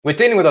we're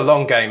dealing with a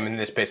long game in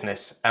this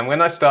business. And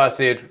when I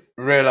started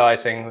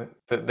realizing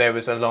that there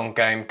was a long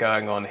game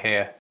going on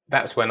here,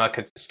 that's when I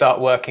could start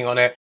working on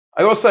it.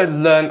 I also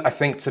learned, I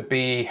think, to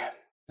be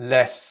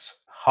less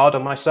hard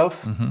on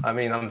myself. I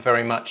mean, I'm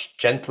very much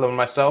gentle on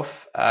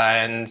myself,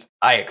 and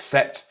I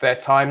accept there are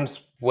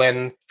times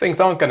when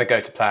things aren't going to go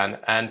to plan.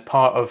 And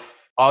part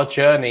of our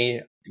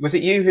journey, was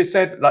it you who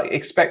said, like,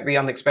 expect the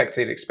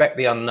unexpected, expect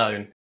the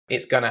unknown?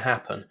 It's going to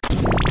happen.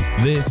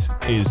 This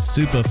is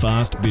Super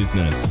Fast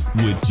Business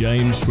with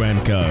James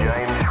Schramko.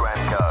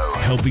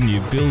 Helping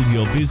you build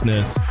your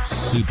business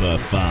super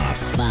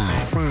fast.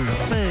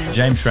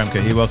 James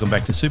Schramko here. Welcome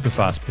back to Super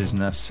Fast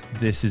Business.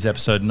 This is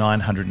episode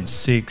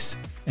 906.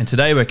 And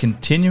today we're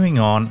continuing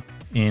on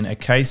in a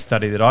case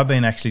study that I've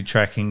been actually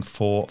tracking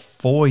for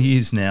 4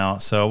 years now.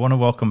 So I want to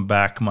welcome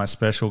back my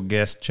special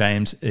guest,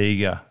 James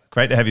Eager.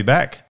 Great to have you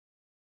back.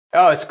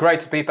 Oh, it's great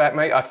to be back,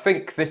 mate. I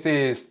think this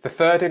is the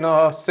third in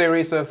our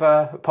series of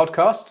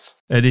podcasts.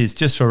 It is.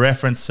 Just for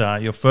reference,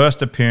 your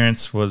first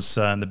appearance was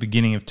in the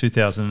beginning of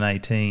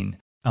 2018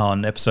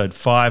 on episode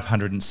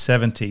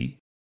 570.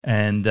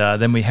 And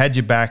then we had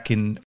you back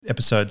in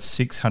episode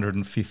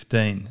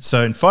 615.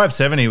 So in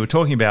 570, we're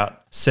talking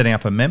about setting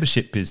up a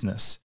membership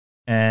business.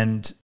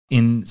 And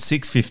in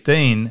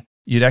 615,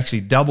 you'd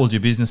actually doubled your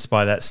business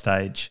by that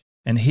stage.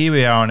 And here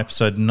we are on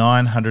episode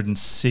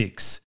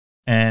 906.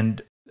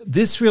 And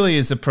this really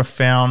is a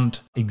profound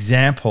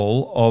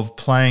example of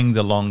playing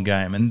the long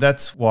game. And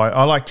that's why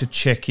I like to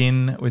check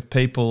in with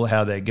people,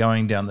 how they're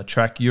going down the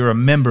track. You're a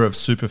member of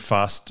Super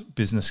Fast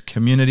Business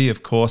Community,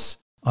 of course.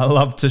 I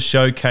love to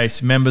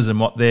showcase members and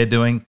what they're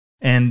doing.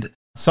 And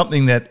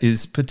something that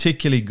is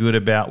particularly good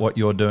about what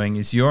you're doing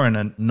is you're in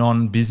a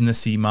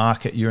non-businessy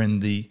market. You're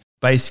in the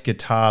bass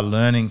guitar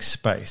learning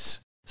space.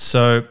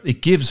 So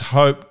it gives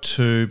hope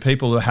to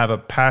people who have a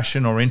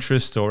passion or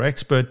interest or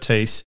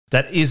expertise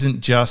that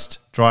isn't just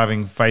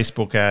driving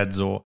Facebook ads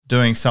or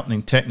doing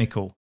something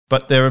technical.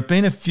 But there have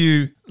been a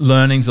few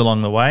learnings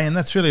along the way, and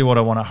that's really what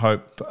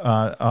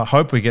I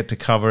hope we get to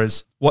cover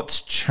is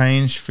what's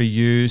changed for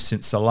you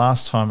since the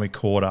last time we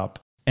caught up.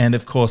 And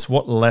of course,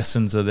 what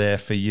lessons are there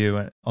for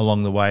you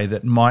along the way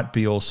that might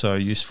be also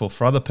useful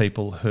for other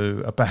people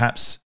who are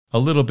perhaps a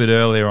little bit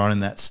earlier on in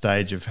that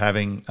stage of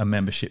having a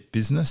membership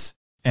business.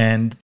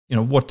 And,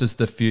 what does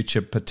the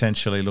future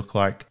potentially look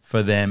like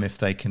for them if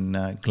they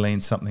can glean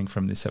something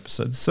from this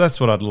episode? So that's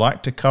what I'd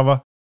like to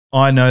cover.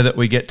 I know that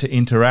we get to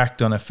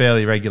interact on a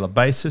fairly regular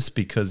basis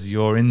because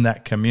you're in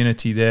that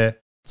community there.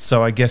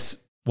 So I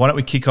guess, why don't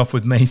we kick off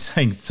with me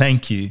saying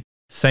thank you.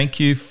 Thank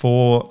you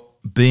for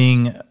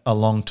being a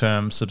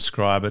long-term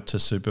subscriber to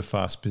Super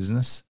Fast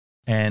Business.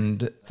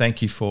 And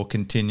thank you for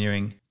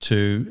continuing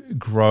to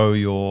grow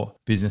your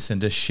business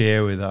and to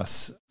share with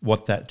us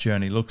what that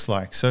journey looks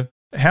like. So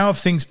how have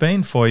things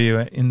been for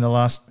you in the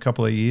last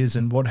couple of years,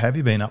 and what have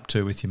you been up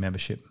to with your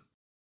membership?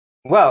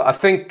 Well, I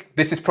think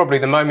this is probably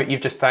the moment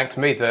you've just thanked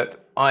me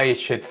that I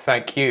should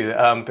thank you,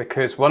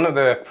 because one of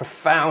the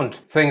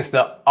profound things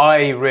that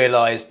I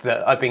realized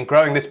that I've been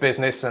growing this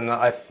business, and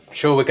I'm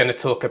sure we're going to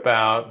talk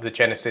about the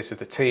genesis of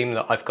the team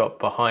that I've got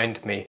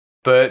behind me.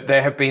 But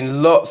there have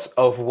been lots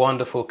of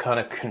wonderful kind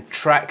of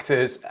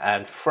contractors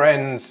and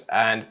friends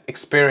and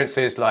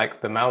experiences like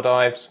the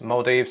Maldives,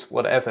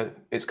 whatever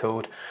it's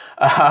called,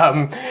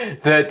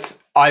 that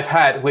I've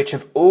had, which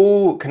can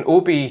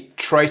all be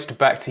traced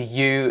back to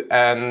you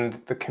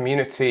and the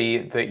community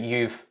that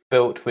you've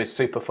built with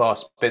Super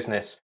Fast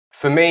Business.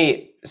 For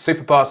me,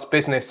 Super Fast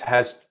Business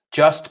has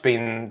just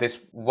been this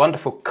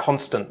wonderful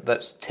constant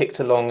that's ticked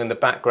along in the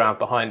background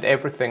behind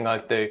everything I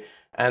do.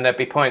 And there'd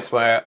be points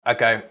where I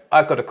go,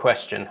 I've got a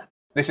question.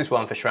 This is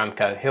one for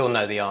Schramko. He'll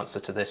know the answer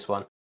to this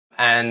one.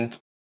 And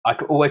I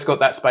always got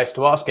that space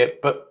to ask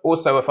it. But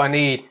also if I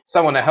need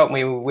someone to help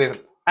me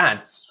with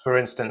ads, for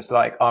instance,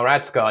 like our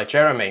ads guy,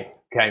 Jeremy,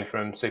 came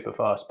from Super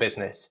Fast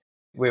Business.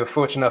 We were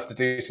fortunate enough to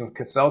do some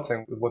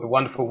consulting with the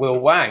wonderful Will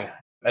Wang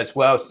as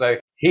well. So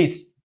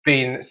he's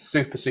been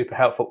super, super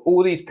helpful.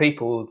 All these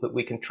people that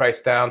we can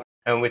trace down.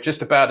 And we're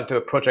just about to do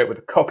a project with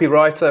a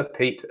copywriter,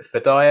 Pete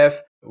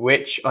Fadayev,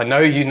 which I know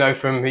you know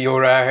from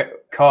your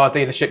car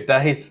dealership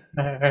days.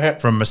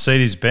 From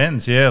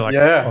Mercedes-Benz,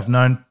 yeah. I've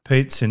known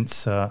Pete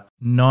since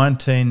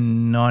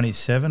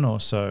 1997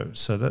 or so.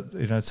 So that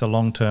it's a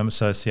long-term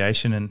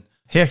association. And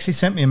he actually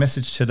sent me a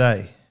message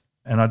today,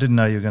 and I didn't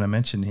know you were going to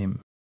mention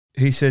him.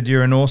 He said,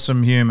 "You're an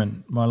awesome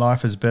human. My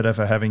life is better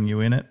for having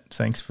you in it.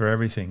 Thanks for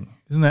everything."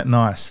 Isn't that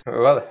nice?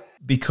 Well,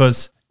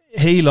 because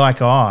he,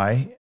 like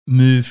I,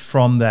 moved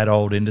from that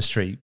old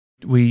industry.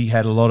 We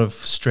had a lot of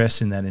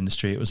stress in that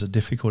industry. It was a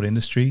difficult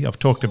industry. I've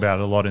talked about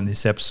it a lot in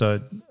this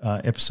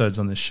episodes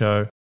on this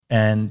show,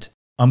 and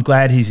I'm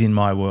glad he's in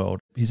my world.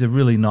 He's a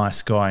really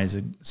nice guy. He's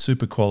a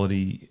super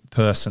quality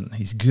person.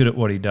 He's good at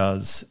what he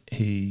does.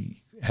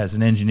 He has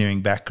an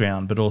engineering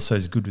background, but also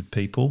is good with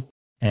people.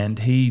 And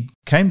he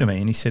came to me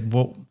and he said,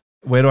 well,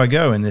 where do I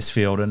go in this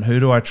field and who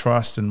do I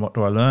trust and what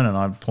do I learn? And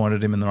I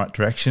pointed him in the right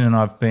direction, and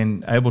I've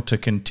been able to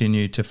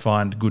continue to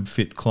find good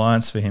fit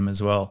clients for him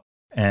as well.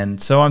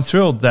 And so I'm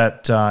thrilled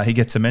that he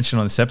gets a mention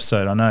on this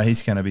episode. I know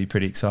he's going to be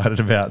pretty excited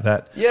about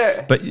that.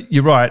 Yeah. But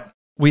you're right.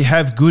 We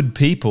have good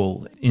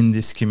people in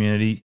this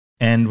community,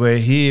 and we're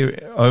here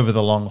over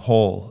the long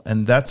haul.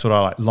 And that's what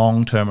I like,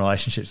 long-term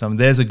relationships. I mean,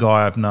 there's a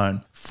guy I've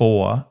known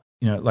for,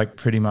 like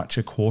pretty much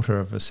a quarter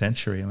of a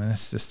century. I mean,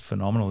 that's just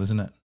phenomenal, isn't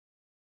it?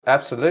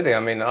 Absolutely.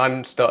 I mean,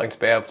 I'm starting to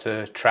be able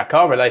to track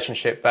our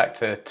relationship back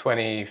to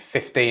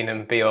 2015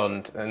 and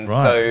beyond. And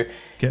right. So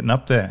getting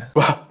up there.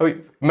 Well,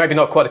 maybe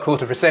not quite a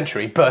quarter of a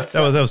century, but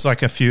that was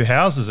like a few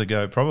houses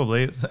ago,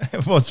 probably.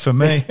 It was for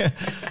me,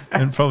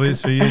 and probably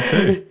is for you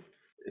too.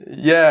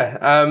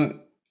 Yeah.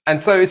 And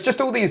so it's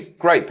just all these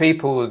great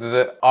people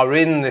that are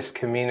in this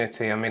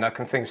community. I mean, I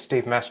can think of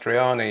Steve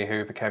Mastriani,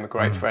 who became a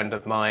great friend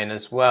of mine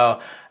as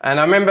well. And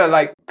I remember,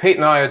 like, Pete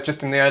and I are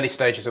just in the early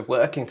stages of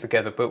working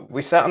together, but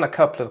we sat on a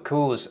couple of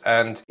calls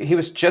and he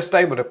was just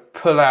able to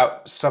pull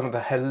out some of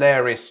the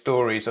hilarious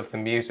stories of the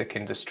music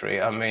industry.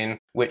 I mean,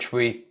 which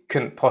we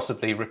couldn't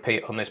possibly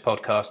repeat on this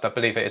podcast. I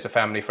believe it is a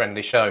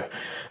family-friendly show.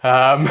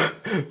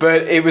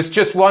 But it was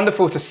just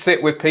wonderful to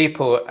sit with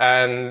people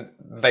and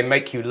they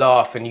make you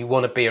laugh and you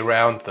want to be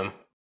around them.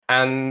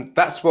 And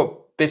that's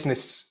what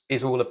business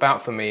is all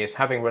about for me, is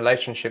having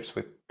relationships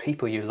with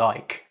people you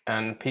like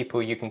and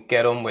people you can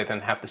get on with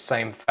and have the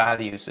same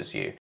values as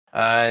you.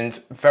 And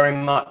very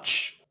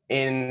much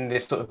in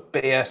this sort of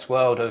BS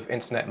world of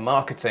internet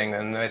marketing,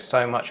 and there's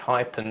so much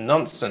hype and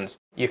nonsense,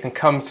 you can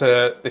come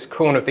to this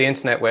corner of the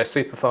internet where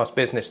Superfast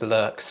Business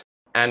lurks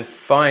and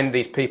find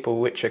these people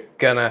which are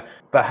gonna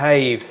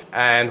behave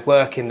and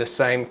work in the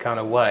same kind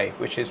of way,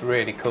 which is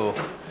really cool.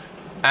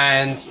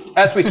 And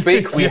as we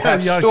speak, we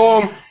have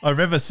Storm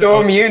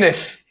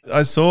Eunice.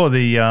 I saw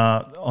the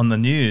on the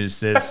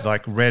news. There's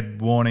like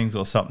red warnings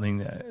or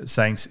something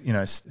saying,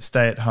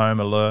 stay at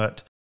home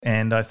alert.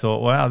 And I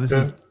thought, wow, this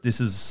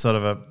is sort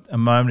of a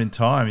moment in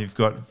time. You've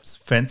got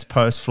fence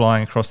posts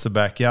flying across the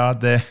backyard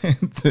there.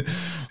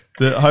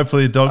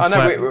 Hopefully, the dog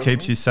flap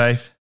keeps you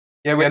safe.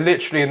 Yeah, we're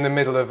literally in the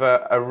middle of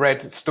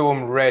a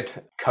storm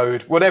red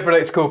code, whatever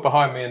it's called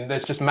behind me, and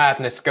there's just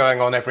madness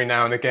going on every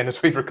now and again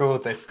as we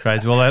record this.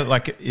 Crazy. Well,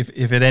 like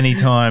if at any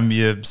time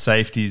your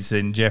safety's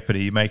in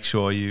jeopardy, make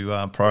sure you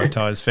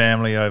prioritize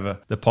family over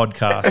the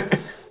podcast.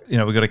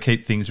 We've got to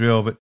keep things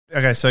real. But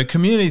okay, so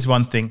community is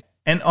one thing.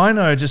 And I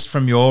know just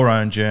from your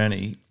own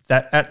journey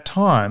that at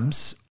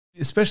times,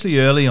 especially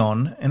early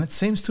on, and it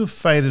seems to have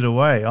faded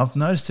away, I've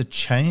noticed a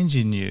change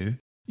in you.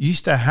 You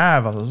used to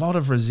have a lot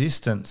of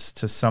resistance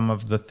to some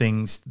of the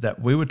things that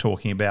we were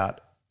talking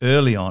about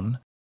early on.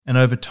 And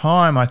over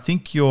time, I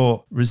think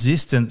your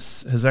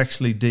resistance has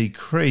actually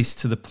decreased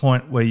to the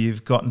point where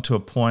you've gotten to a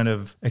point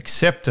of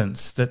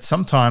acceptance that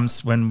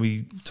sometimes when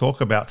we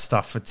talk about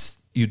stuff,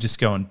 you just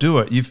go and do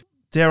it.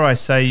 Dare I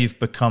say, you've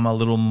become a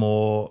little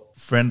more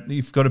friendly.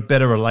 You've got a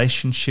better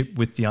relationship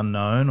with the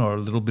unknown, or a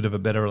little bit of a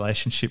better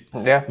relationship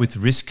with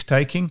risk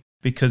taking,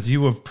 because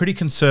you were pretty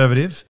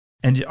conservative.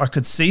 And I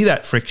could see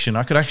that friction.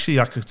 I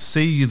could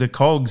see the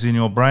cogs in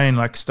your brain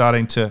like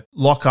starting to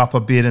lock up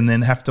a bit and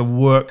then have to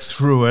work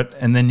through it,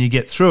 and then you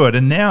get through it.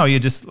 And now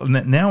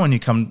when you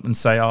come and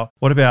say, oh,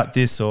 what about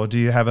this? Or do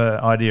you have an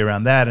idea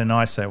around that? And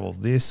I say, well,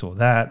 this or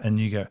that. And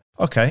you go,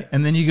 okay.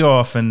 And then you go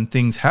off and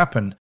things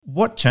happen.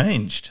 What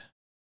changed?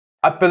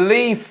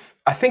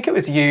 I think it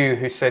was you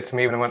who said to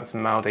me when I went to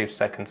Maldives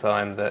second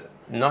time that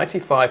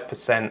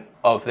 95%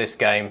 of this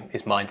game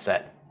is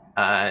mindset.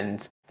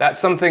 And that's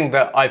something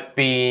that I've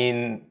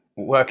been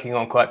working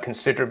on quite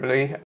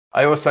considerably.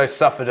 I also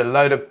suffered a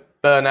load of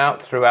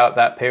burnout throughout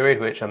that period,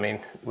 which, I mean,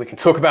 we can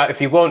talk about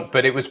if you want,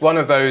 but it was one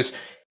of those,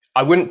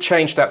 I wouldn't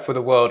change that for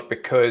the world,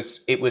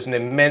 because it was an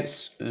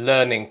immense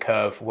learning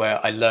curve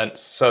where I learned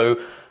so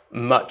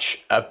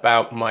much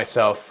about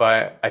myself.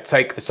 I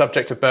take the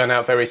subject of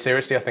burnout very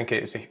seriously. I think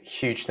it is a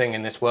huge thing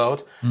in this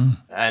world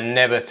and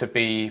never to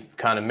be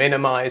kind of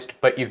minimized,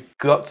 but you've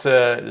got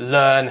to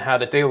learn how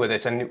to deal with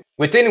this. And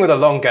we're dealing with a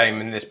long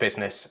game in this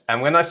business.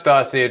 And when I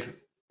started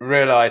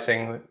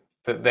realizing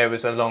that there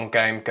was a long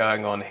game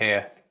going on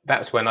here,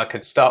 that's when I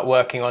could start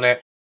working on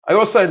it. I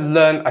also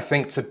learned, I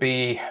think, to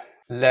be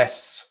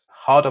less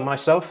hard on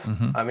myself.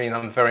 I mean,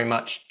 I'm very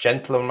much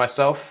gentle on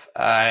myself,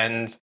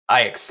 and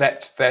I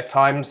accept there are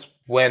times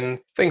when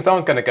things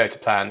aren't going to go to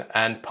plan.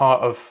 And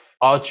part of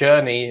our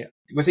journey,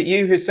 was it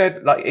you who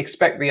said, like,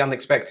 expect the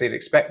unexpected,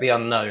 expect the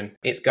unknown,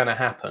 it's going to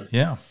happen?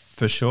 Yeah,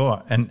 for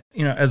sure. And,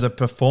 as a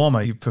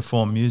performer, you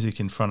perform music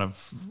in front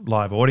of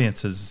live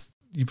audiences.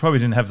 You probably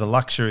didn't have the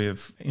luxury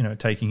of,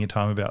 taking your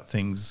time about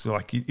things.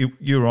 Like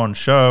you were on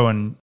show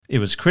and it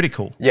was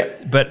critical. Yeah.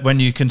 But when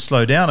you can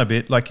slow down a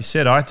bit, like you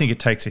said, I think it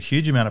takes a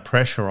huge amount of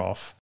pressure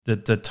off the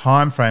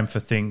time frame for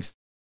things.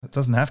 It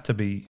doesn't have to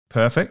be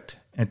perfect.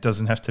 It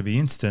doesn't have to be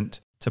instant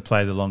to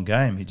play the long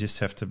game. You just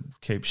have to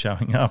keep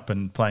showing up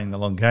and playing the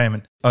long game.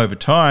 And over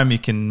time, you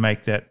can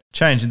make that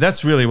change. And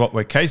that's really what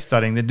we're case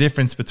studying, the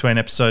difference between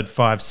episode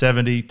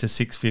 570 to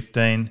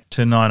 615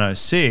 to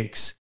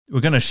 906. We're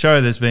going to show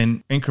there's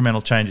been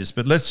incremental changes,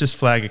 but let's just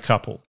flag a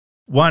couple.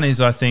 One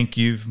is, I think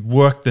you've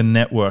worked the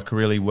network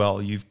really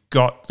well. You've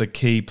got the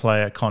key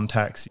player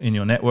contacts in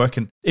your network.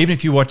 And even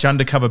if you watch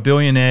Undercover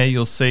Billionaire,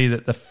 you'll see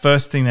that the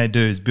first thing they do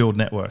is build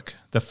network.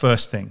 The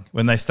first thing.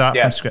 When they start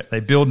from scratch, they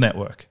build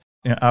network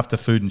after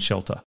food and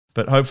shelter.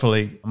 But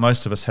hopefully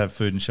most of us have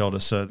food and shelter,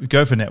 so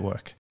go for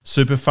network.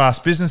 Super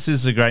Fast Business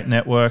is a great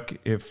network.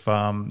 If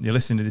you're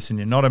listening to this and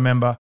you're not a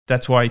member,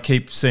 that's why you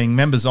keep seeing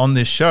members on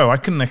this show. I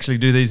couldn't actually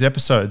do these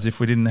episodes if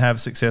we didn't have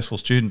successful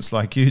students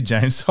like you,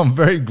 James. So I'm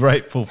very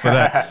grateful for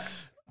that.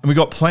 And we've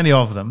got plenty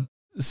of them.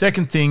 The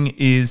second thing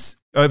is,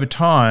 over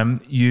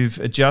time, you've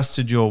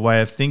adjusted your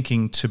way of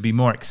thinking to be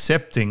more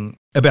accepting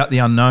about the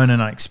unknown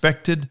and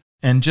unexpected,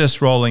 and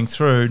just rolling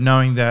through,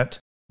 knowing that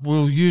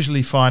we'll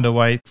usually find a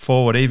way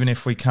forward, even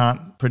if we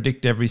can't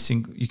predict every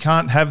single... You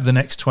can't have the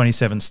next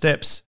 27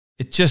 steps.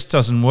 It just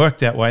doesn't work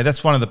that way.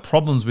 That's one of the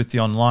problems with the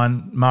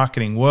online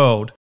marketing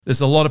world.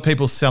 There's a lot of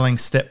people selling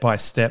step by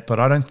step, but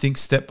I don't think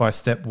step by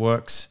step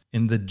works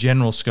in the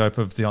general scope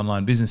of the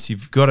online business.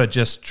 You've got to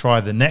just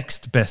try the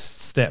next best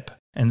step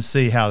and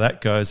see how that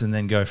goes and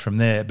then go from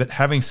there. But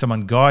having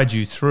someone guide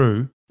you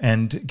through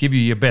and give you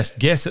your best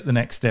guess at the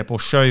next step or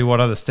show you what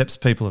other steps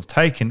people have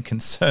taken can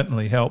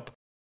certainly help.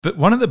 But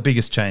one of the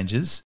biggest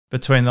changes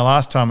between the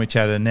last time we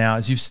chatted and now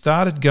is you've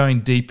started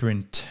going deeper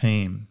in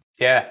team.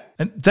 Yeah.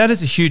 And that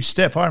is a huge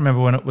step. I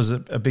remember when it was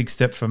a big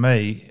step for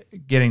me,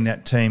 getting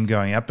that team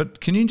going out.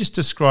 But can you just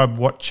describe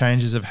what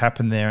changes have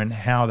happened there and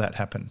how that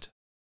happened?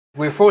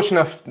 We were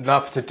fortunate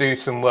enough to do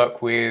some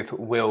work with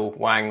Will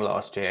Wang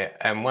last year.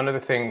 And one of the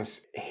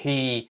things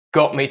he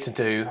got me to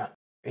do,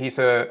 he's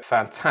a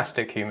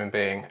fantastic human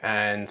being.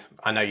 And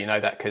I know you know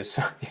that because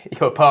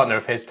you're a partner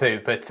of his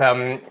too. But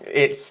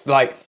it's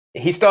like,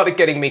 he started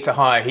getting me to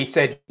hire. He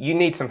said, you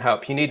need some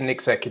help. You need an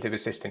executive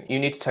assistant. You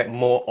need to take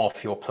more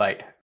off your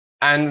plate.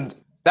 And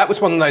that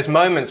was one of those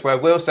moments where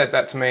Will said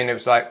that to me and it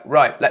was like,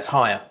 right, let's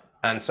hire.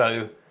 And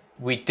so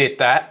we did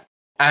that.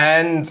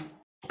 And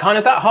kind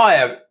of that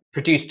hire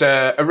produced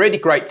a really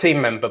great team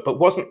member, but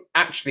wasn't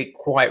actually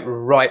quite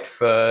right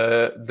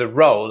for the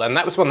role. And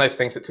that was one of those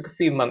things that took a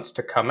few months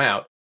to come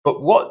out.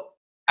 But what,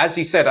 as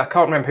you said, I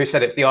can't remember who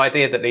said it, it's the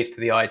idea that leads to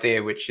the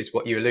idea, which is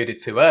what you alluded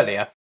to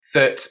earlier,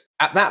 that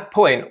at that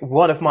point,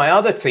 one of my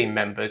other team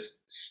members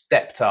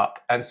stepped up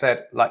and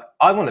said, like,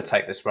 I want to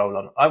take this role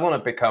on. I want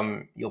to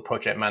become your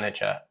project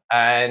manager.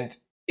 And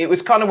it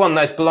was kind of one of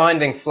those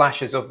blinding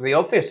flashes of the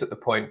obvious at the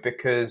point,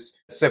 because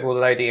the civil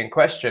lady in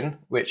question,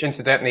 which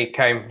incidentally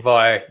came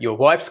via your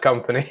wife's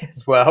company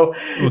as well.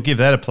 We'll give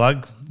that a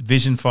plug,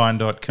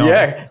 visionfind.com.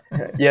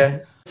 Yeah.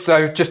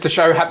 So just to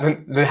show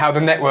how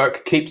the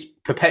network keeps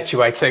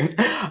perpetuating,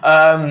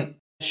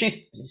 she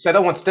said, I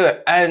want to do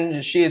it.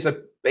 And she is a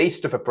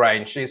beast of a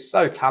brain. She's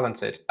so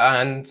talented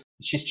and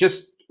she's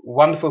just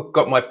wonderful,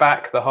 got my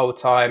back the whole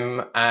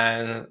time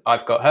and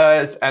I've got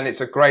hers, and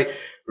it's a great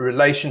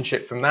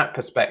relationship from that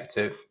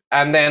perspective.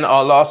 And then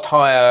our last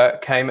hire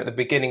came at the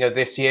beginning of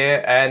this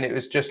year, and it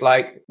was just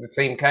like the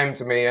team came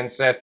to me and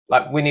said,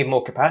 like, we need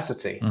more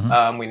capacity.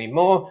 We need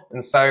more.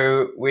 And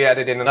so we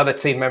added in another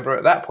team member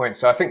at that point.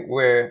 So I think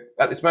we're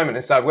at this moment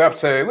inside,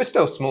 we're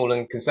still small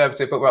and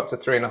conservative, but we're up to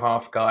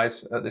 3.5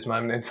 guys at this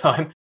moment in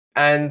time.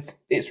 And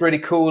it's really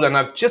cool. And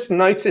I've just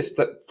noticed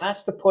that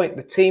that's the point.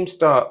 The team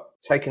start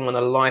taking on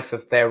a life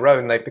of their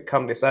own. They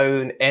become this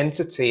own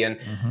entity, and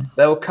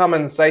they'll come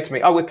and say to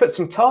me, oh, we put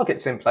some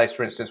targets in place,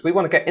 for instance. We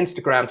want to get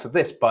Instagram to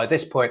this by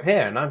this point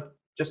here. And I'm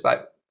just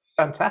like,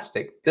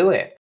 fantastic, do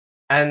it.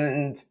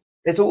 And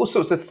there's all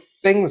sorts of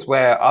things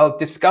where I'll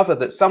discover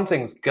that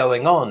something's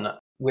going on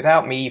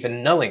without me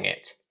even knowing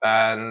it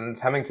and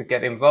having to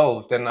get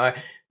involved. And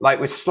I, like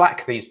with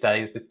Slack these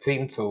days, the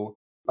team tool,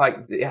 like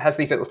it has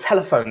these little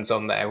telephones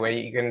on there where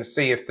you can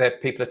see if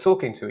people are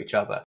talking to each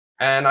other.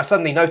 And I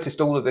suddenly noticed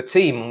all of the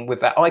team with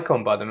that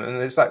icon by them.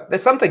 And it's like,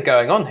 there's something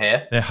going on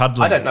here. They're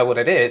huddling. I don't know what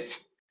it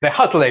is. They're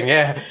huddling,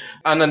 yeah.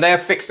 And then they're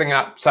fixing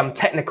up some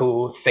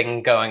technical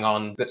thing going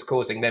on that's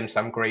causing them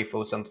some grief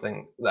or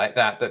something like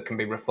that can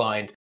be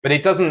refined. But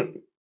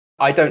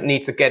I don't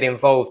need to get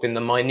involved in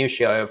the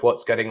minutiae of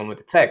what's going on with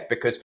the tech,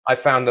 because I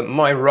found that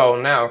my role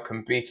now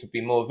can be to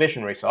be more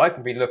visionary. So I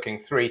can be looking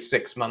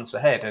 3-6 months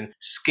ahead and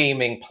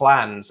scheming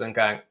plans and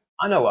going,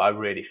 I know what I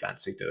really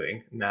fancy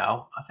doing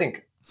now.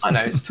 I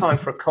know it's time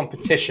for a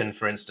competition,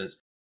 for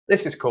instance.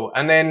 This is cool.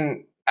 And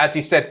then, as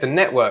you said, the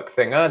network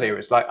thing earlier,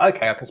 it's like,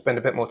 okay, I can spend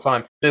a bit more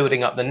time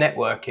building up the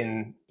network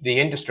in the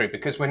industry,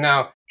 because we're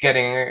now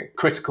getting a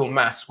critical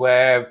mass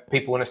where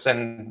people want to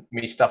send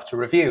me stuff to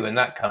review and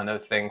that kind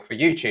of thing for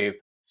YouTube.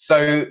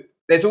 So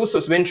there's all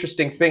sorts of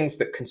interesting things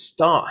that can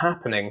start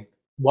happening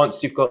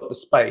once you've got the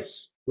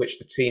space which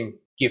the team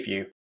give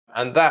you.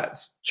 And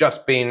that's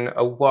just been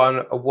a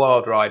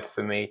wild ride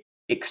for me,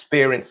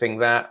 experiencing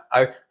that.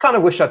 I kind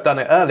of wish I'd done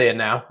it earlier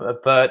now,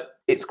 but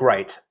it's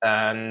great.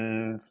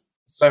 And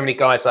so many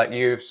guys like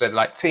you have said,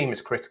 like, team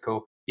is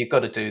critical. You've got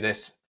to do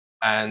this.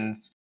 And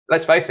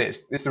let's face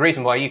it, it's the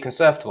reason why you can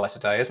surf twice a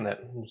day, isn't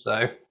it?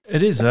 So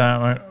it is.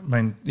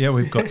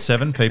 We've got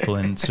 7 people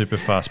in Super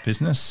Fast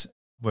Business.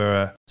 We're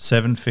a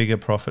 7-figure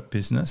profit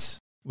business.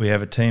 We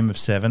have a team of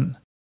 7.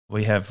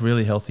 We have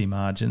really healthy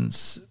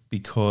margins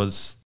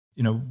because,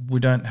 we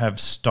don't have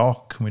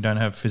stock and we don't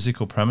have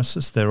physical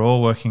premises. They're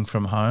all working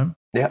from home.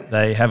 Yeah.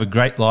 They have a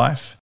great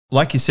life.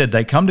 Like you said,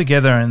 they come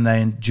together and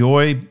they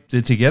enjoy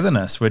the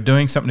togetherness. We're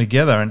doing something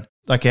together. And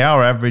like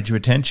our average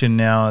retention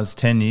now is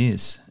 10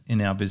 years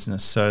in our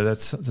business. So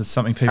that's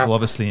something people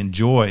obviously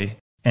enjoy.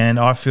 And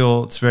I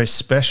feel it's very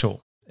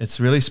special.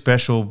 It's really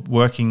special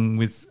working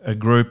with a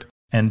group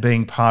and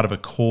being part of a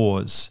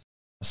cause.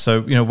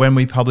 So, when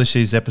we publish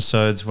these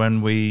episodes,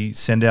 when we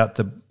send out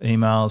the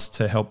emails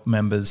to help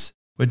members,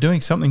 we're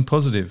doing something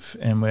positive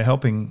and we're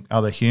helping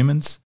other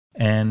humans.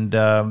 And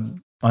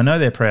I know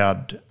they're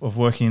proud of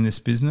working in this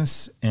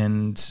business,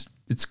 and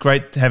it's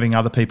great having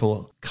other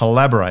people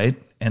collaborate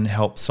and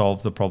help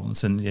solve the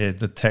problems. And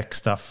the tech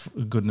stuff,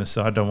 goodness,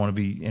 I don't want to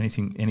be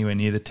anywhere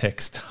near the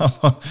tech stuff.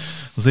 I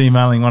was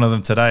emailing one of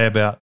them today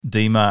about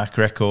DMARC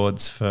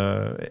records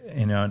for,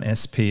 an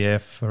SPF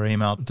for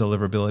email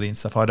deliverability and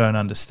stuff. I don't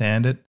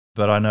understand it,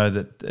 but I know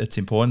that it's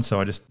important. So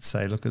I just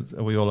say, look,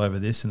 are we all over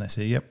this? And they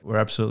say, yep, we're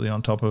absolutely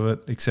on top of it,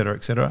 et cetera,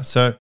 et cetera.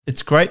 So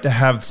it's great to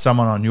have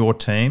someone on your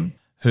team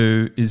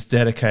who is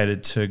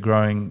dedicated to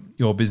growing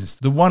your business.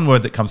 The one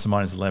word that comes to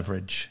mind is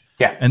leverage.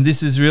 Yeah. And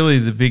this is really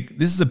the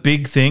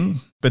big thing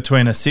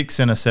between a 6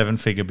 and a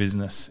 7-figure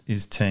business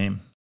is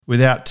team.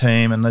 Without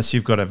team, unless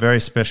you've got a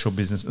very special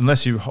business,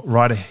 unless you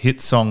write a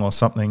hit song or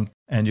something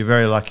and you're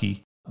very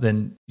lucky,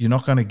 then you're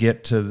not going to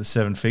get to the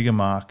 7-figure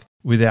mark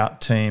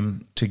without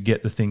team to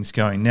get the things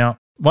going. Now,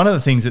 one of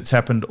the things that's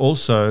happened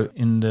also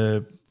in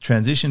the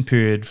transition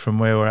period from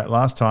where we're at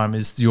last time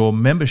is your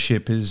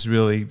membership is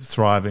really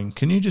thriving.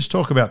 Can you just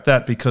talk about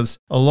that? Because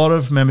a lot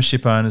of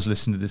membership owners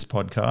listen to this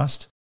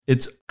podcast.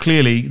 It's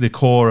clearly the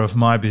core of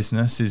my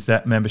business is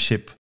that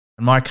membership.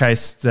 In my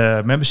case,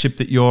 the membership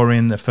that you're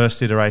in, the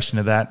first iteration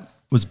of that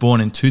was born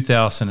in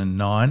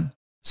 2009.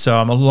 So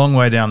I'm a long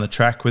way down the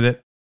track with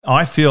it.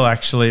 I feel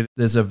actually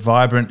there's a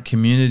vibrant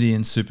community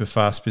in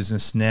Superfast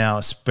Business now,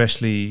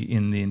 especially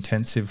in the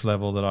intensive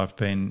level that I've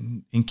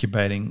been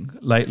incubating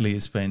lately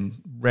has been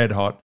red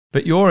hot.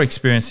 But you're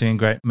experiencing a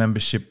great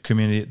membership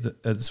community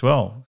as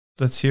well.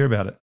 Let's hear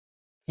about it.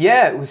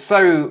 Yeah,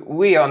 so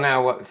we are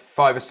now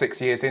 5 or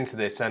 6 years into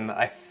this, and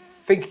I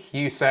think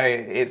you say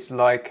it's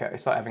like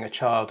having a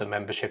child, a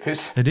membership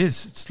is. It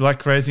is. It's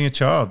like raising a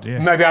child. Yeah.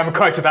 Maybe I haven't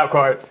quoted that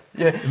quite.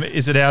 Yeah.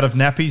 Is it out of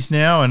nappies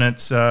now, and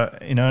it's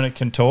and it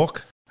can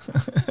talk?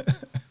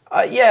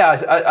 I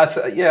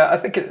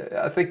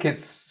think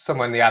it's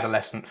somewhere in the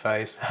adolescent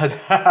phase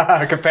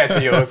compared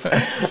to yours.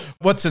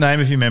 What's the name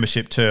of your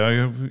membership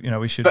too?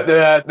 We should. But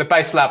the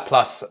Bass Lab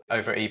Plus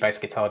over at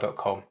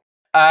ebassguitar.com.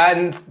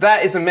 And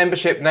that is a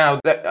membership now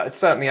that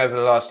certainly over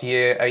the last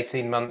year,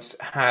 18 months,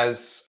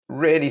 has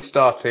really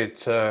started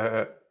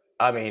to,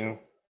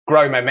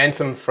 grow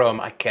momentum from,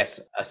 I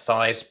guess, a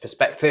size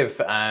perspective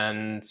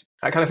and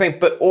that kind of thing,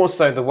 but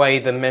also the way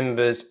the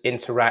members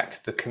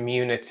interact, the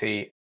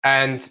community.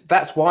 And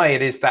that's why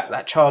it is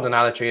that child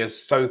analogy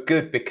is so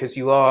good, because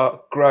you are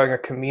growing a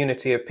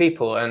community of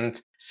people. And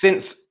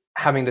since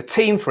having the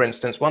team, for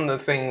instance, one of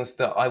the things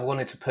that I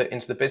wanted to put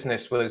into the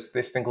business was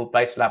this thing called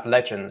Bass Lab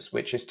Legends,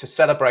 which is to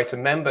celebrate a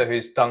member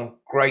who's done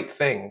great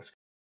things.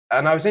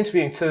 And I was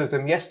interviewing 2 of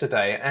them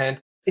yesterday, and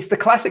it's the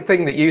classic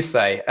thing that you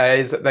say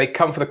is that they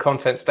come for the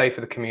content, stay for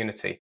the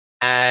community.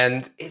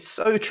 And it's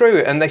so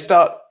true. And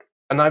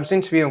I was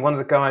interviewing one of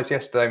the guys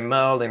yesterday,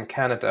 Merle in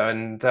Canada,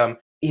 and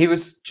he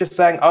was just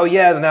saying, oh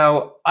yeah,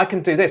 now I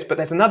can do this, but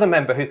there's another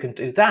member who can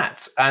do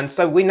that. And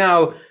so we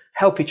now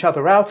help each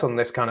other out on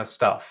this kind of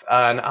stuff.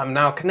 And I'm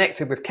now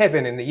connected with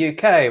Kevin in the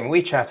UK, and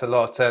we chat a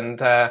lot. And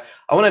I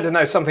wanted to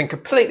know something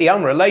completely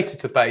unrelated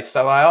to bass.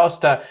 So I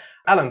asked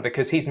Alan,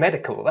 because he's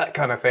medical, that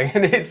kind of thing.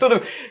 And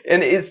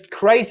it's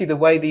crazy the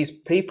way these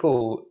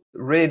people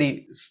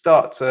really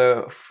start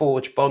to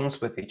forge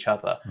bonds with each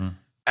other. Mm.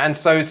 And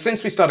so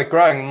since we started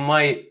growing,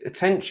 my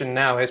attention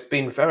now has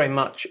been very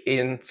much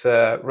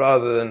into,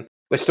 rather than,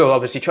 we're still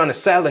obviously trying to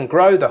sell and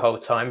grow the whole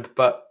time,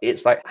 but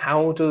it's like,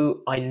 how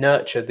do I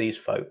nurture these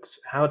folks?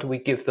 How do we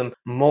give them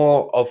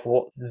more of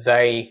what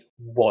they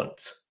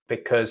want?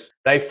 Because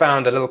they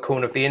found a little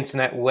corner of the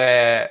internet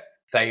where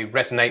they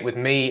resonate with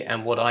me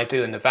and what I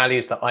do and the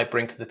values that I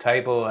bring to the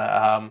table,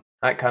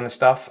 that kind of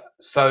stuff.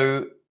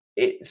 So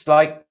it's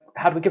like,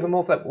 how do we give them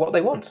more of what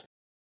they want?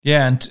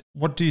 Yeah, and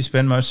what do you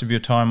spend most of your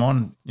time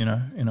on,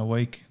 in a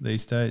week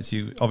these days?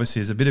 You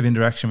obviously, there's a bit of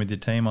interaction with your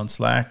team on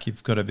Slack.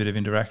 You've got a bit of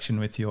interaction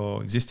with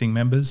your existing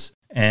members,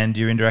 and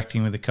you're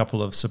interacting with a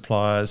couple of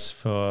suppliers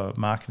for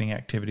marketing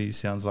activities,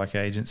 sounds like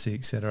agency,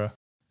 etc.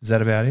 Is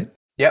that about it?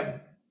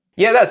 Yep.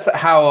 Yeah, that's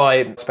how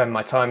I spend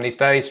my time these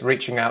days,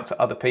 reaching out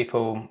to other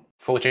people,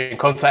 forging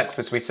contacts,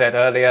 as we said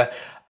earlier,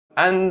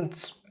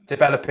 and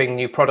developing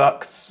new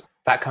products,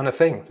 that kind of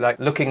thing, like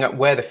looking at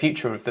where the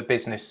future of the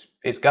business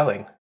is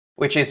going,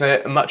 which is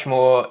a much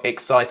more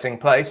exciting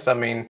place. I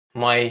mean,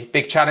 my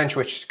big challenge,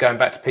 which going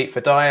back to Pete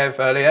Fadayev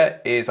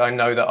earlier, is I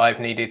know that I've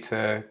needed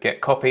to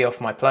get copy off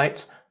my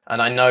plate.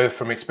 And I know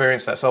from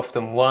experience that's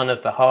often one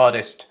of the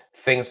hardest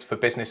things for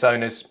business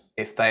owners.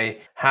 If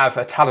they have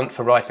a talent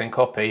for writing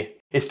copy,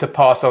 is to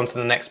pass on to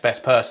the next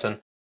best person.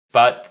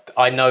 But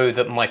I know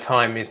that my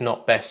time is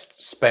not best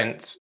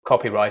spent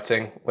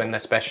copywriting when they're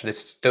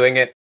specialists doing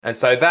it. And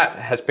so that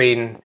has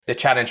been the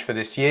challenge for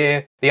this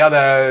year. The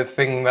other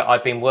thing that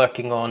I've been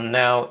working on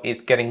now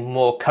is getting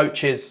more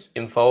coaches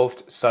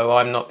involved. So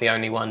I'm not the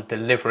only one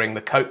delivering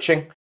the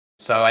coaching.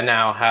 So I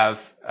now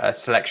have a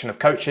selection of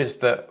coaches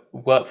that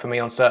work for me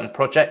on certain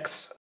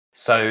projects.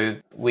 So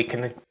we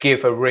can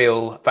give a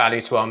real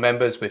value to our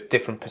members with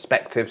different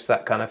perspectives,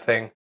 that kind of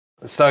thing.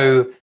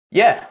 So,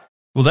 yeah.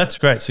 Well, that's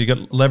great. So you've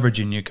got leverage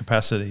in your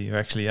capacity. You're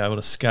actually able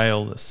to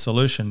scale the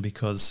solution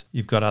because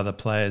you've got other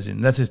players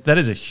in. That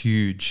is a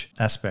huge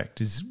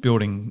aspect, is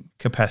building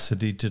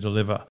capacity to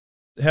deliver.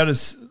 How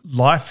does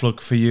life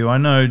look for you? I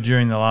know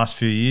during the last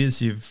few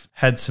years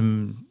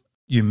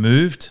you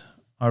moved,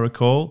 I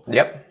recall.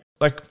 Yep.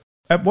 Like,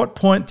 at what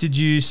point did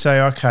you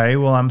say, okay,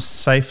 well, I'm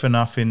safe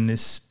enough in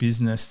this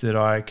business that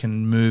I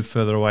can move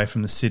further away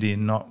from the city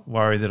and not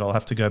worry that I'll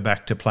have to go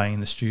back to playing in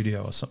the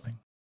studio or something?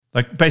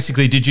 Like,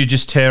 basically, did you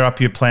just tear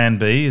up your plan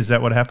B? Is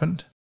that what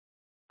happened?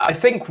 I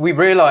think we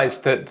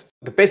realised that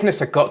the business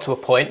had got to a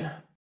point,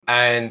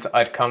 and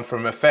I'd come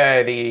from a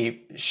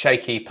fairly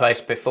shaky place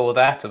before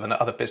that of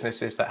other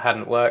businesses that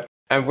hadn't worked.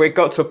 And we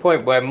got to a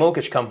point where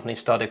mortgage companies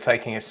started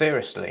taking us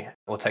seriously,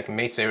 or taking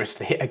me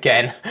seriously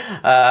again,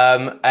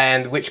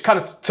 and which kind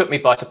of took me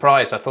by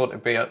surprise. I thought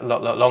it'd be a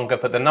lot longer,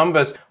 but the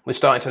numbers were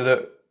starting to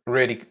look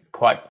really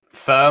quite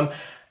firm.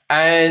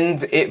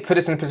 And it put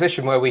us in a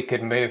position where we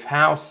could move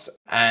house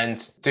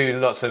and do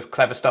lots of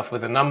clever stuff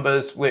with the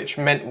numbers, which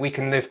meant we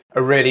can live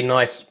a really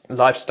nice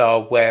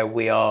lifestyle where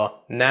we are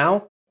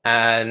now.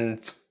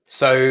 And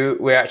so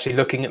we're actually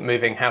looking at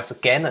moving house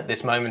again at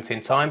this moment in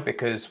time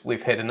because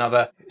we've hit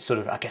another sort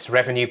of, I guess,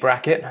 revenue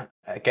bracket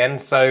again.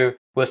 So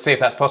we'll see if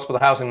that's possible.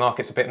 The housing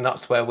market's a bit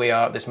nuts where we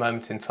are at this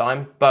moment in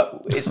time,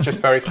 but it's just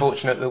very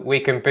fortunate that we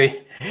can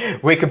be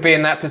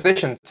in that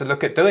position to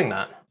look at doing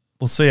that.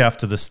 We'll see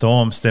after the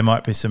storms. There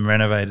might be some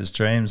renovators'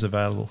 dreams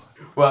available.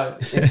 Well,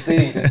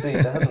 indeed.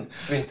 There hasn't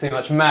been too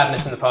much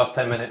madness in the past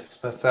 10 minutes.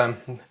 But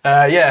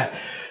yeah.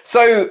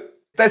 So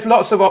there's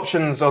lots of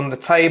options on the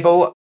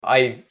table.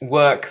 I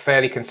work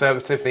fairly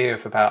conservatively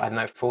of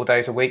about, 4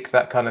 days a week,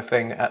 that kind of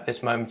thing at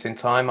this moment in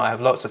time. I have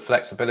lots of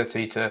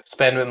flexibility to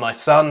spend with my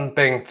son,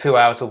 being 2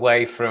 hours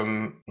away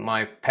from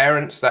my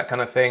parents, that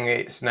kind of thing.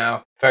 It's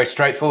now very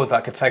straightforward that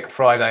I could take a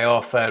Friday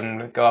off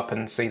and go up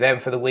and see them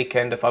for the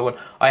weekend if I want.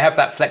 I have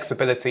that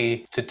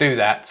flexibility to do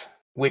that,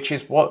 which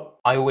is what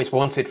I always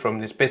wanted from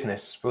this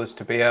business, was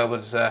to be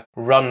able to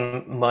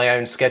run my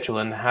own schedule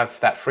and have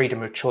that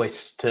freedom of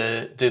choice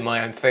to do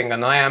my own thing.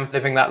 And I am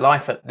living that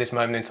life at this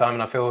moment in time,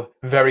 and I feel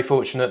very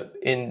fortunate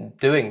in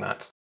doing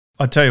that.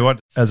 I tell you what,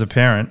 as a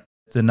parent,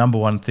 the number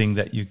one thing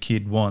that your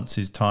kid wants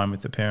is time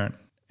with the parent.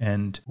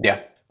 And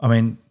yeah, I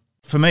mean,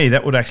 for me,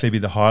 that would actually be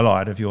the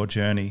highlight of your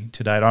journey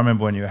to date. I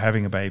remember when you were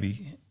having a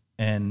baby,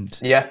 and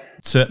yeah,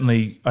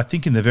 certainly, I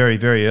think in the very,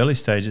 very early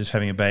stages of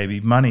having a baby,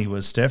 money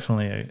was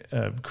definitely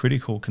a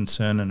critical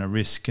concern and a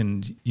risk.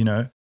 And,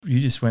 you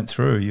just went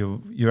through.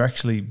 You're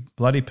actually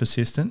bloody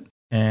persistent,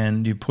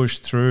 and you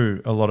pushed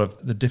through a lot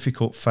of the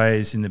difficult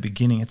phase in the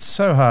beginning. It's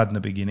so hard in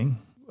the beginning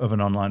of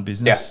an online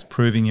business,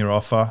 proving your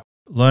offer,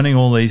 learning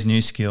all these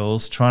new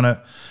skills,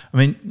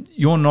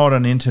 you're not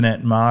an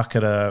internet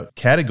marketer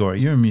category.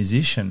 You're a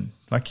musician.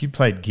 Like, you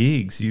played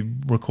gigs, you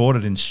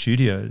recorded in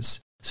studios.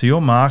 So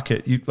your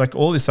market,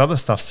 all this other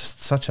stuff's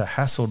such a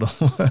hassle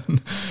to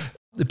learn.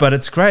 But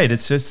it's great.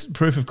 It's just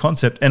proof of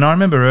concept. And I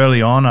remember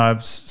early on,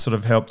 I've sort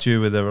of helped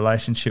you with a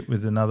relationship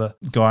with another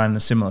guy in a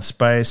similar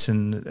space.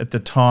 And at the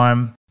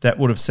time, that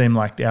would have seemed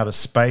like out of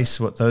space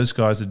what those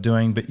guys are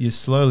doing. But you're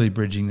slowly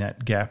bridging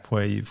that gap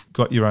where you've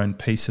got your own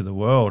piece of the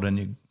world and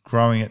you're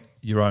growing it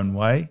your own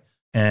way.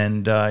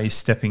 And you're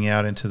stepping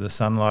out into the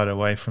sunlight,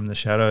 away from the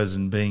shadows,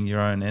 and being your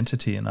own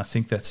entity. And I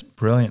think that's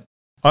brilliant.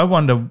 I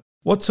wonder,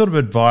 what sort of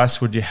advice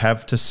would you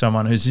have to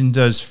someone who's in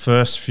those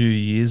first few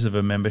years of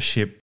a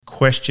membership,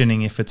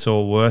 questioning if it's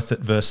all worth it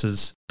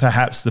versus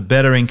perhaps the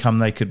better income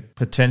they could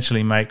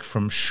potentially make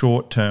from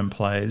short-term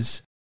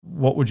plays?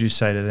 What would you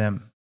say to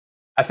them?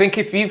 I think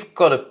if you've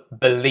got a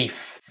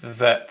belief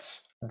that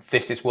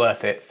this is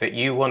worth it, that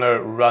you want to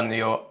run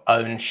your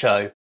own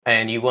show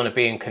and you want to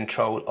be in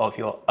control of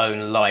your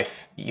own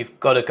life, you've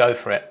got to go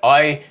for it.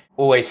 I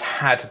always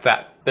had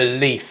that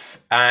belief,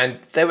 and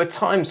there were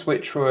times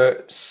which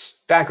were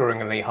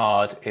staggeringly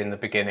hard in the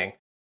beginning.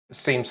 It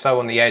seemed so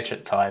on the edge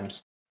at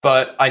times.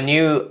 But I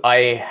knew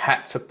I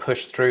had to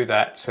push through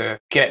that to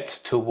get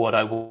to what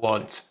I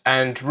want.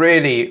 And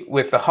really,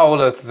 with the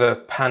whole of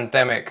the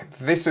pandemic,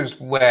 this is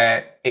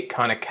where it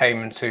kind of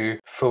came to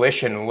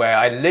fruition, where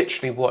I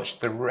literally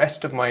watched the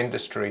rest of my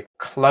industry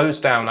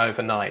close down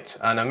overnight.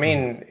 And I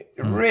mean,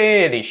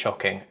 really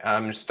shocking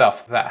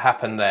stuff that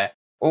happened there.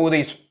 All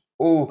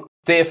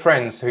dear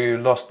friends who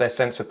lost their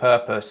sense of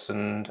purpose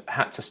and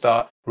had to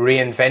start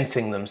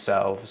reinventing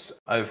themselves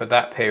over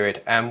that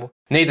period. And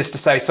needless to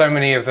say, so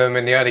many of them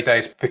in the early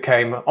days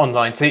became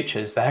online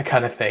teachers, that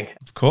kind of thing.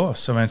 Of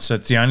course. I mean, so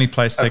it's the only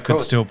place they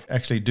could still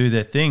actually do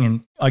their thing.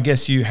 And I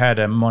guess you had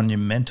a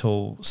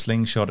monumental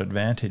slingshot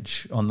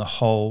advantage on the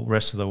whole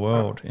rest of the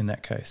world in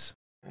that case.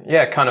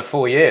 Yeah, kind of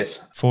 4 years.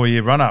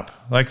 4-year run up.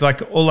 Like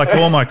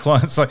all my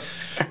clients, like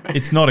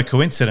it's not a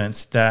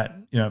coincidence that,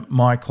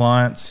 my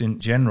clients in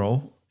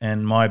general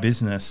and my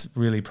business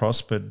really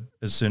prospered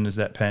as soon as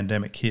that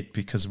pandemic hit,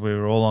 because we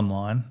were all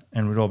online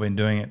and we'd all been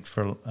doing it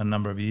for a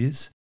number of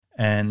years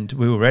and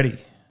we were ready.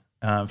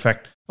 In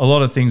fact, a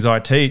lot of things I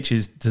teach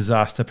is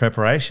disaster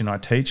preparation. I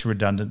teach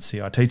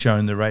redundancy. I teach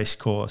own the race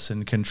course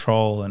and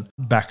control and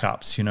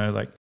backups,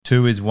 like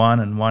 2 is 1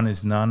 and 1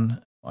 is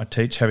none. I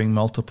teach having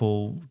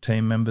multiple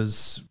team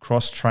members,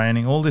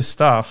 cross-training, all this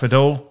stuff. It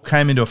all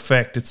came into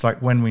effect. It's like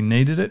when we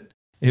needed it,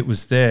 it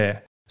was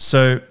there.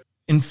 So,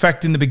 in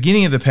fact, in the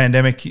beginning of the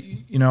pandemic,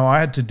 I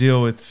had to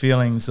deal with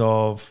feelings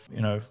of,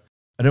 I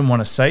didn't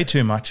want to say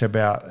too much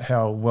about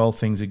how well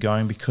things are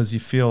going, because you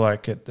feel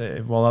like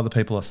while other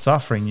people are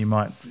suffering, you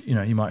might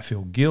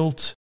feel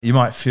guilt. You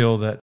might feel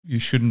that you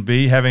shouldn't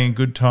be having a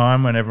good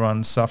time when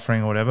everyone's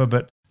suffering or whatever.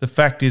 But the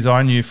fact is,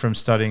 I knew from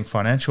studying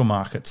financial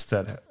markets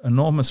that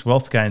enormous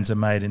wealth gains are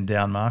made in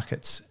down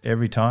markets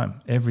every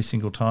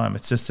single time.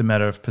 It's just a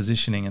matter of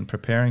positioning and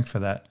preparing for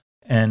that.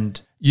 And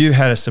you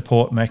had a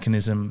support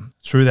mechanism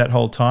through that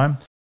whole time.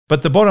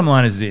 But the bottom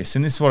line is this,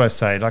 and this is what I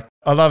say, like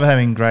I love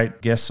having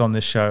great guests on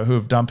this show who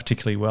have done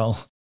particularly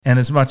well. And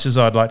as much as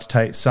I'd like to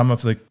take some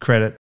of the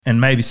credit, and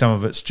maybe some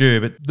of it's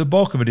due, but the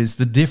bulk of it is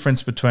the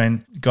difference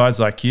between guys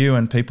like you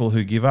and people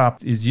who give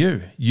up is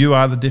you. You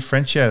are the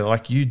differentiator.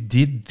 Like you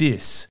did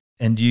this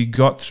and you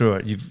got through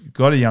it. You've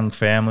got a young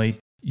family.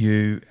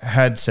 You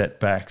had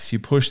setbacks. You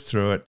pushed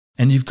through it.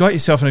 And you've got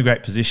yourself in a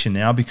great position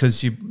now,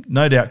 because you're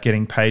no doubt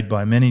getting paid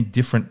by many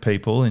different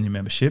people in your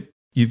membership.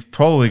 You've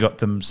probably got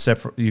them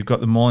separate. You've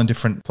got them all in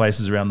different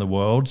places around the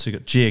world. So you've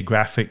got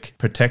geographic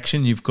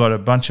protection. You've got a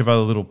bunch of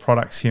other little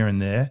products here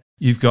and there.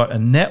 You've got a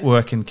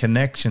network and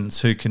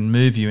connections who can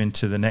move you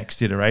into the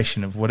next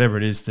iteration of whatever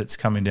it is that's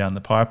coming down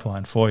the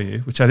pipeline for you,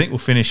 which I think we'll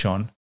finish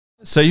on.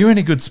 So you're in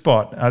a good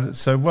spot.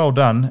 So well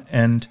done.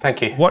 And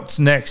thank you. What's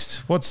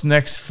next? What's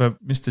next for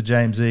Mr.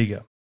 James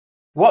Eager?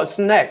 What's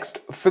next?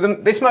 For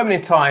this moment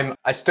in time,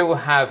 I still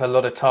have a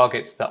lot of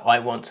targets that I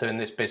want to in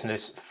this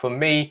business. For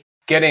me,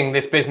 getting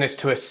this business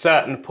to a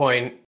certain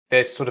point,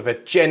 there's sort of a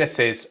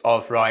genesis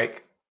of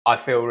like, I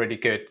feel really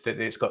good that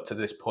it's got to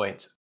this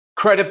point.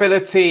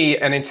 Credibility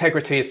and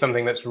integrity is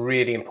something that's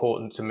really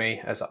important to me,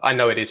 as I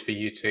know it is for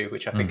you too,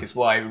 which I think is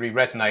why we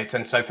resonate.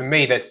 And so for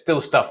me, there's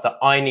still stuff that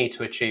I need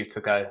to achieve to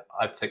go,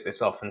 I've ticked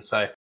this off. And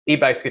so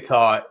eBass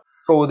Guitar,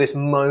 for this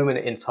moment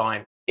in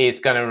time,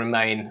 is going to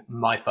remain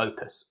my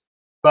focus.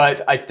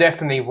 But I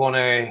definitely want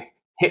to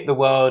hit the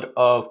world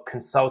of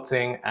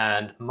consulting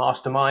and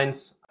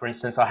masterminds. For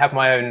instance, I have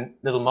my own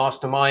little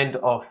mastermind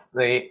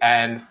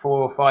and 4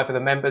 or 5 of the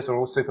members are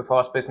all super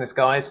fast business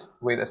guys.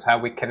 That's how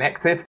we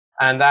connected.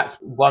 And that's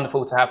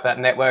wonderful to have that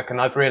network. And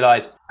I've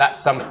realized that's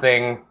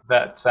something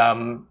that,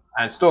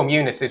 and Storm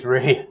Eunice is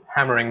really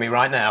hammering me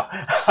right now.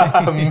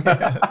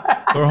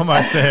 We're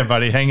almost there,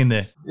 buddy. Hang in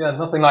there. Yeah,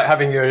 nothing like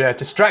having your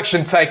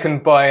distraction taken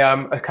by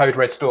a code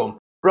red storm.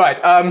 Right.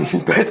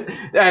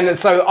 And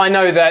so I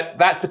know that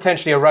that's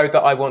potentially a road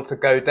that I want to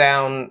go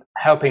down,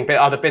 helping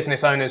other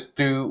business owners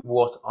do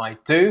what I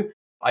do.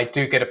 I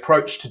do get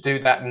approached to do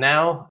that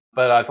now,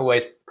 but I've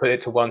always put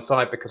it to one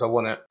side because I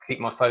want to keep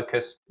my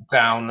focus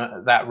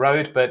down that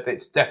road. But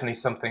it's definitely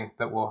something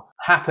that will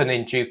happen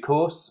in due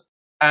course.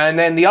 And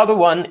then the other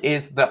one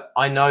is that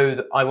I know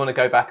that I want to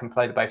go back and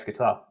play the bass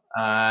guitar.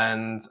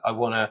 And I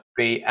want to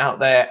be out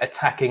there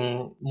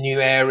attacking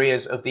new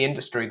areas of the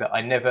industry that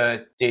I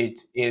never did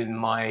in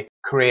my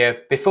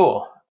career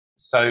before.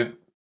 So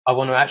I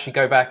want to actually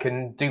go back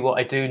and do what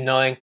I do,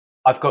 knowing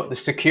I've got the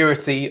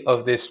security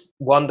of this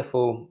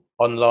wonderful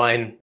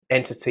online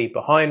entity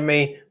behind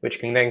me, which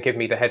can then give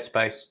me the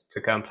headspace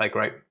to go and play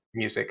great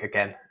music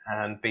again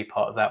and be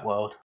part of that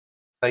world.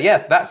 So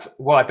yeah, that's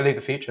what I believe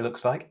the future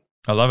looks like.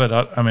 I love it.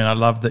 I mean, I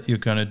love that you're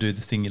going to do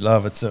the thing you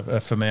love. It's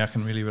for me, I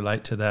can really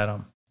relate to that.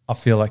 I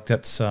feel like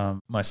that's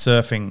my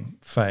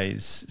surfing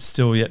phase,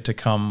 still yet to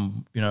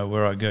come,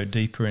 where I go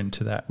deeper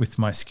into that with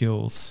my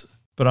skills.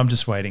 But I'm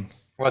just waiting.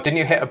 Well, didn't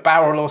you hit a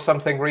barrel or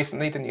something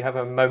recently? Didn't you have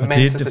a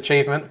momentous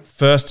achievement?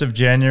 1st of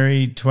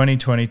January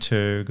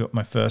 2022, got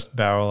my first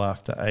barrel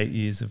after 8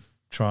 years of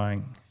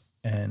trying.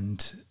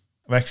 And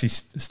I've actually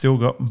still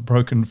got a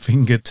broken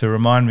finger to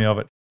remind me of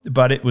it.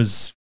 But it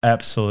was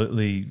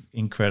absolutely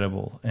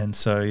incredible. And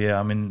so,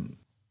 yeah,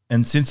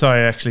 and since I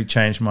actually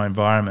changed my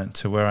environment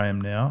to where I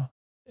am now,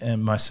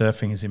 and my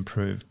surfing has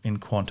improved in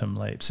quantum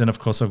leaps. And of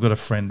course, I've got a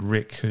friend,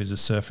 Rick, who's a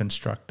surf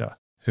instructor,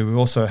 who we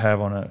also have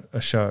on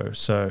a show.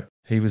 So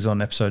he was on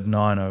episode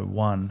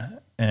 901,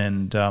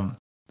 and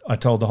I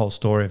told the whole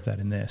story of that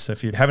in there. So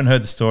if you haven't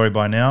heard the story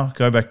by now,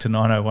 go back to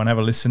 901, have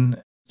a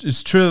listen.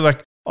 It's truly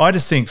like, I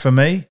just think for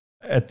me,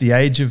 at the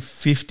age of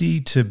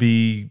 50 to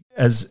be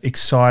as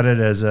excited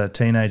as a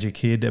teenager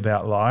kid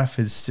about life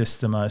is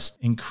just the most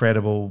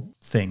incredible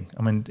thing.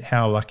 I mean,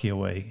 how lucky are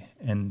we?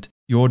 And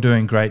you're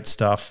doing great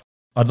stuff.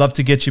 I'd love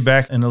to get you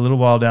back in a little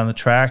while down the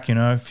track,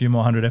 a few more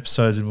 100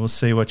 episodes, and we'll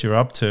see what you're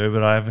up to.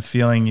 But I have a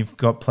feeling you've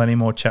got plenty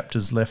more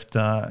chapters left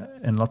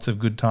and lots of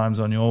good times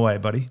on your way,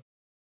 buddy.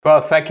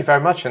 Well, thank you very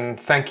much, and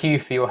thank you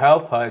for your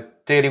help. I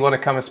dearly want to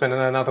come and spend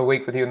another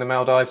week with you in the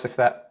Maldives if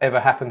that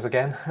ever happens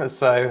again.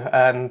 So,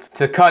 and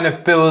to kind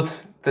of build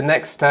the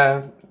next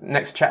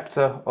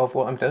chapter of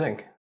what I'm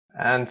doing,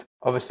 and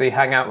obviously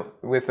hang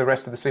out with the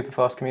rest of the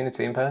Superfast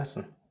community in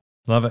person.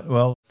 Love it.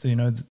 Well,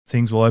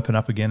 things will open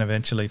up again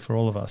eventually for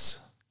all of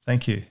us.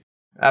 Thank you.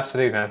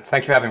 Absolutely, man.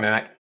 Thank you for having me,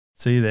 mate.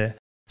 See you there.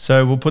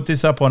 So we'll put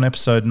this up on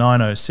episode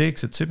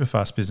 906 at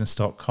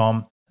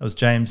superfastbusiness.com. That was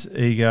James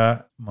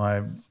Eager,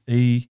 my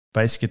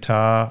bass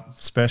guitar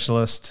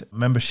specialist,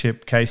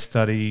 membership case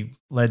study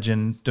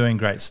legend, doing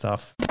great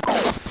stuff.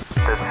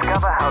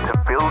 Discover how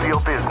to build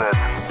your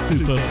business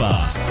super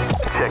fast.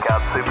 Check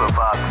out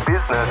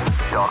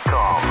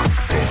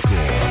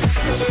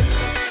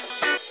superfastbusiness.com.